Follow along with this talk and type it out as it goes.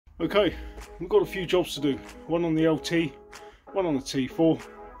Okay, we've got a few jobs to do. One on the LT, one on the T4.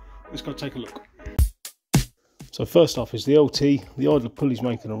 Let's go take a look. So first off is the LT. The idler pulley's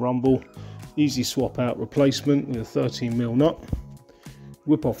making a rumble. Easy swap out replacement with a 13mm nut.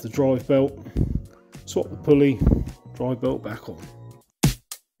 Whip off the drive belt, swap the pulley, drive belt back on.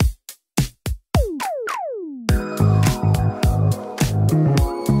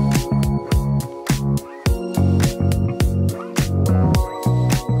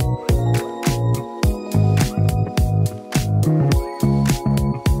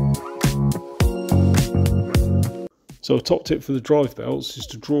 So a top tip for the drive belts is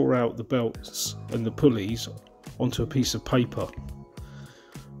to draw out the belts and the pulleys onto a piece of paper.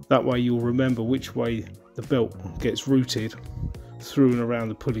 That way you'll remember which way the belt gets routed through and around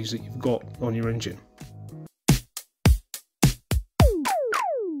the pulleys that you've got on your engine.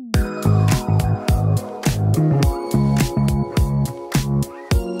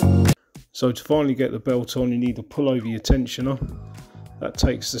 So to finally get the belt on, you need to pull over your tensioner. That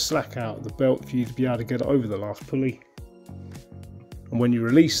takes the slack out of the belt for you to be able to get it over the last pulley. And when you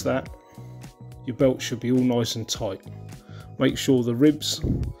release that, your belt should be all nice and tight. Make sure the ribs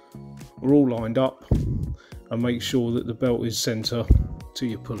are all lined up and make sure that the belt is centre to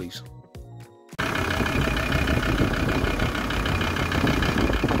your pulleys.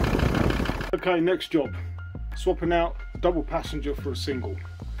 Okay, next job, swapping out a double passenger for a single.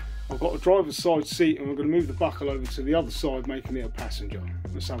 I've got a driver's side seat and we're going to move the buckle over to the other side, making it a passenger.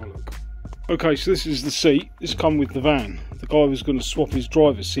 Let's have a look. Okay, so this is the seat. This come with the van. The guy was going to swap his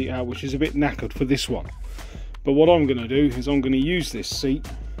driver's seat out, which is a bit knackered for this one. But what I'm going to do is I'm going to use this seat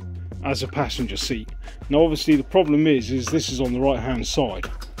as a passenger seat. Now obviously the problem is this is on the right hand side.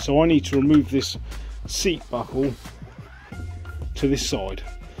 So I need to remove this seat buckle to this side.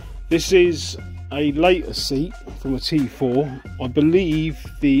 This is a later seat from a T4. I believe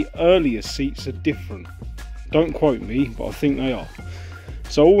the earlier seats are different. Don't quote me, but I think they are.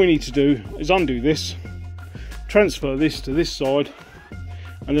 So all we need to do is undo this, transfer this to this side,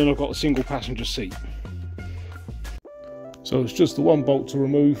 and then I've got a single passenger seat. So it's just the one bolt to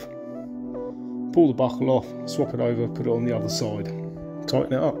remove, pull the buckle off, swap it over, put it on the other side,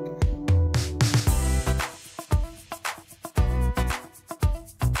 tighten it up.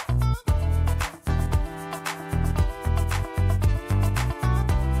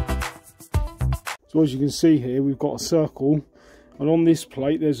 So as you can see here, we've got a circle, and on this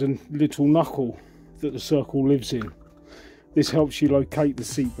plate there's a little knuckle that the circle lives in. This helps you locate the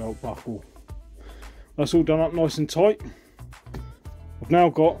seatbelt buckle. That's all done up nice and tight. I've now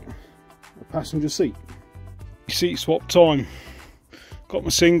got a passenger seat. Seat swap time. Got my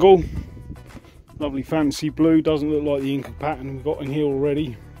single, lovely fancy blue, doesn't look like the Inca pattern we've got in here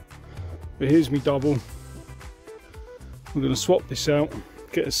already. But here's my double. I'm going to swap this out,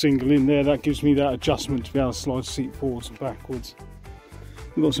 get a single in there. That gives me that adjustment to be able to slide the seat forwards and backwards.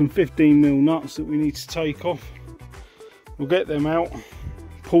 We've got some 15mm nuts that we need to take off. We'll get them out,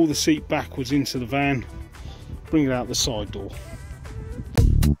 pull the seat backwards into the van, bring it out the side door.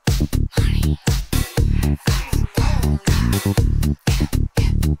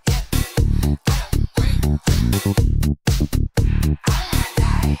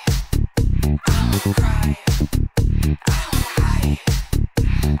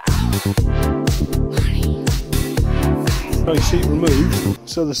 Seat removed,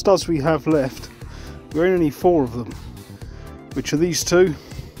 so the studs we have left, we only need 4 of them, which are these 2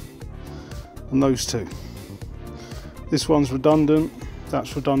 and those 2. This one's redundant,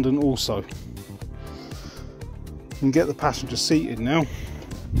 that's redundant also. We can get the passenger seated now,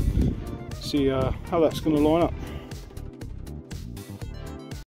 see how that's going to line up.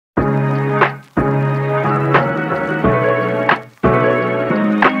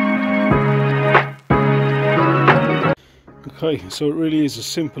 Okay, so it really is as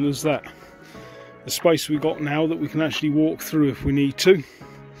simple as that. The space we've got now that we can actually walk through if we need to.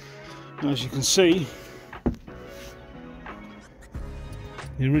 And as you can see,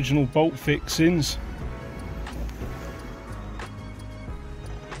 the original bolt fixings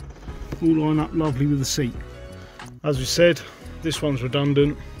all line up lovely with the seat. As we said, this one's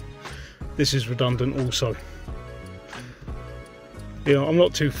redundant, this is redundant also. You know, I'm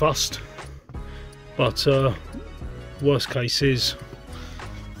not too fussed, but worst case is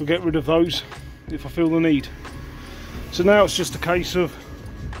we'll get rid of those if I feel the need. So now it's just a case of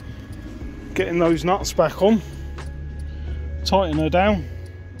getting those nuts back on, tighten her down,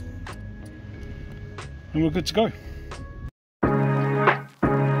 and we're good to go.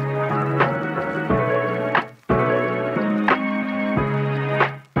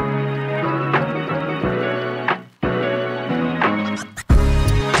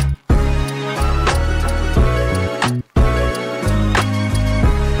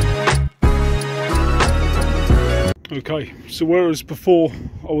 Okay, so whereas before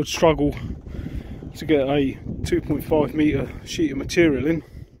I would struggle to get a 2.5 metre sheet of material in,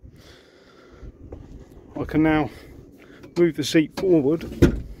 I can now move the seat forward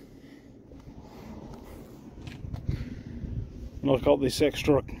and I've got this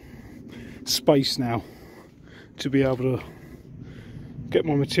extra space now to be able to get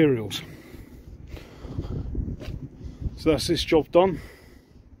my materials. So that's this job done.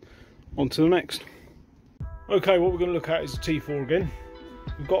 On to the next. Okay, what we're going to look at is the T4 again.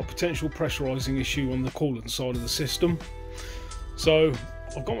 We've got a potential pressurising issue on the coolant side of the system. So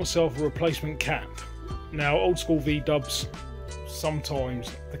I've got myself a replacement cap. Now, old school V-dubs,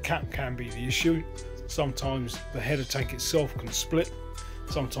 sometimes the cap can be the issue. Sometimes the header tank itself can split.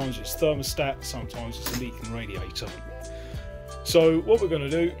 Sometimes it's thermostat, sometimes it's a leaking radiator. So what we're going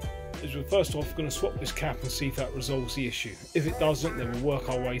to do is we're first off going to swap this cap and see if that resolves the issue. If it doesn't, then we'll work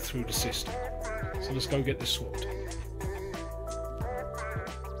our way through the system. So let's go get this swapped.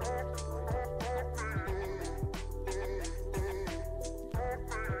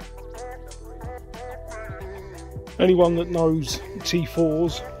 Anyone that knows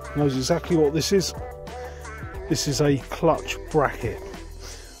T4s knows exactly what this is. This is a clutch bracket.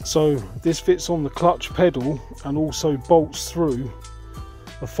 So this fits on the clutch pedal and also bolts through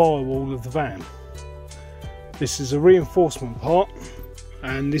the firewall of the van. This is a reinforcement part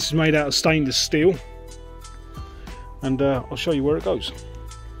and this is made out of stainless steel, and I'll show you where it goes.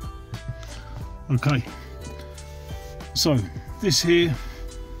 Okay, so this here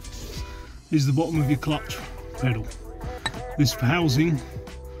is the bottom of your clutch pedal. This housing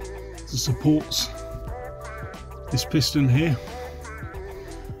that supports this piston here,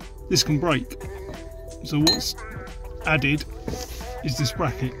 this can break. So what's added is this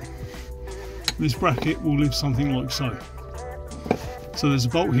bracket. This bracket will live something like so. So there's a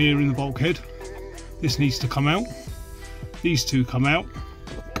bolt here in the bulkhead. This needs to come out. These two come out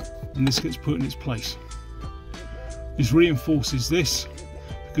and this gets put in its place. This reinforces this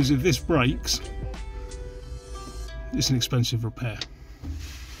because if this breaks, it's an expensive repair.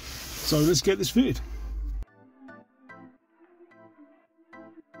 So let's get this fitted.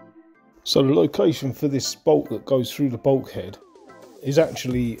 So the location for this bolt that goes through the bulkhead is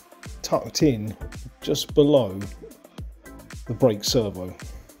actually tucked in just below the brake servo.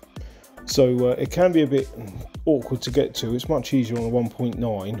 So it can be a bit awkward to get to. It's much easier on a 1.9.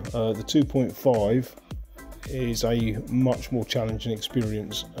 The 2.5 is a much more challenging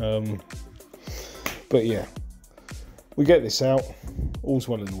experience. But yeah, we get this out, all's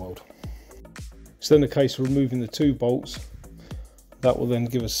well in the world. It's then a case of removing the two bolts. That will then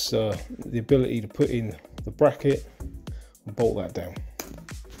give us the ability to put in the bracket and bolt that down.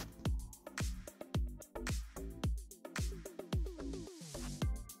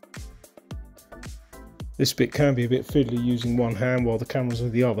 This bit can be a bit fiddly using one hand while the camera's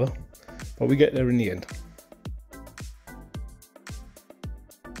with the other, but we get there in the end.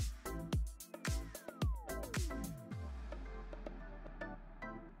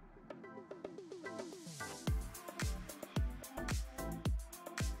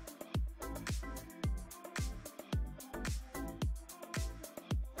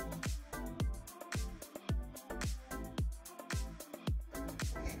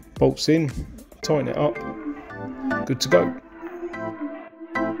 Bolts in, tighten it up, good to go.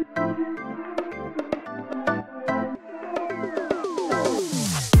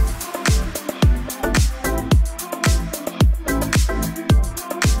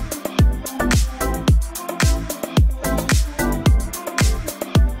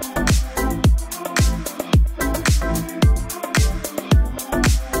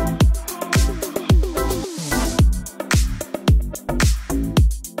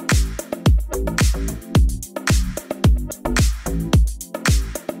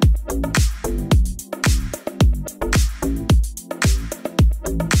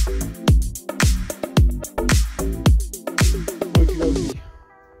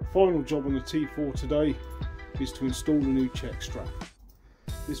 Final job on the T4 today is to install a new check strap.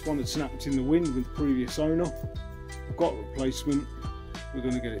 This one had snapped in the wind with the previous owner. I've got a replacement, we're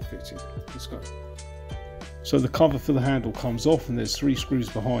going to get it fitted. Let's go. So the cover for the handle comes off and there's 3 screws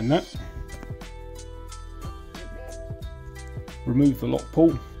behind that. Remove the lock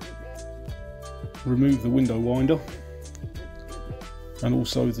pull, remove the window winder, and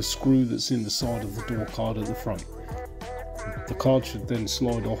also the screw that's in the side of the door card at the front. The card should then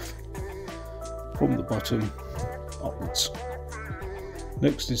slide off from the bottom upwards.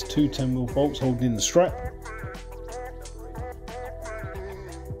 Next is 2 10mm bolts holding in the strap.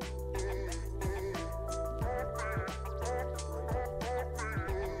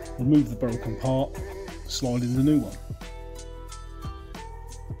 Remove the broken part, slide in the new one.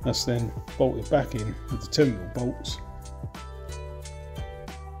 That's then bolted back in with the 10mm bolts.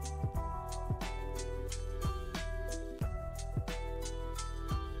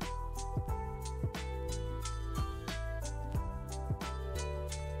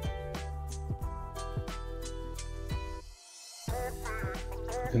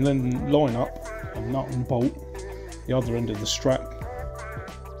 You can then line up and nut and bolt the other end of the strap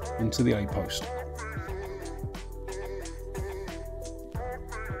into the A-post.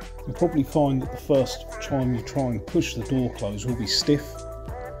 You'll probably find that the first time you try and push the door close will be stiff.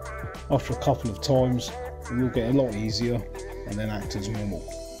 After a couple of times it will get a lot easier and then act as normal.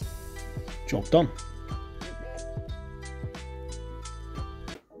 Job done.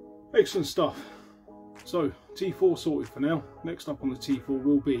 Excellent stuff. So T4 sorted for now. Next up on the T4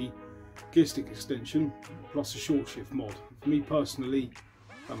 will be gear stick extension plus a short shift mod. For me personally,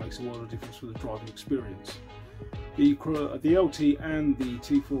 that makes a world of difference for the driving experience. The LT and the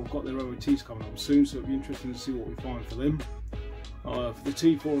T4 have got their OOTs coming up soon, so it'll be interesting to see what we find for them. For the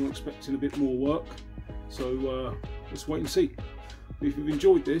T4 I'm expecting a bit more work, so let's wait and see. If you've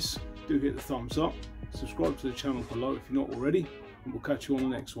enjoyed this, do hit the thumbs up, subscribe to the channel below if you're not already, and we'll catch you on the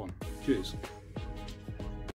next one. Cheers.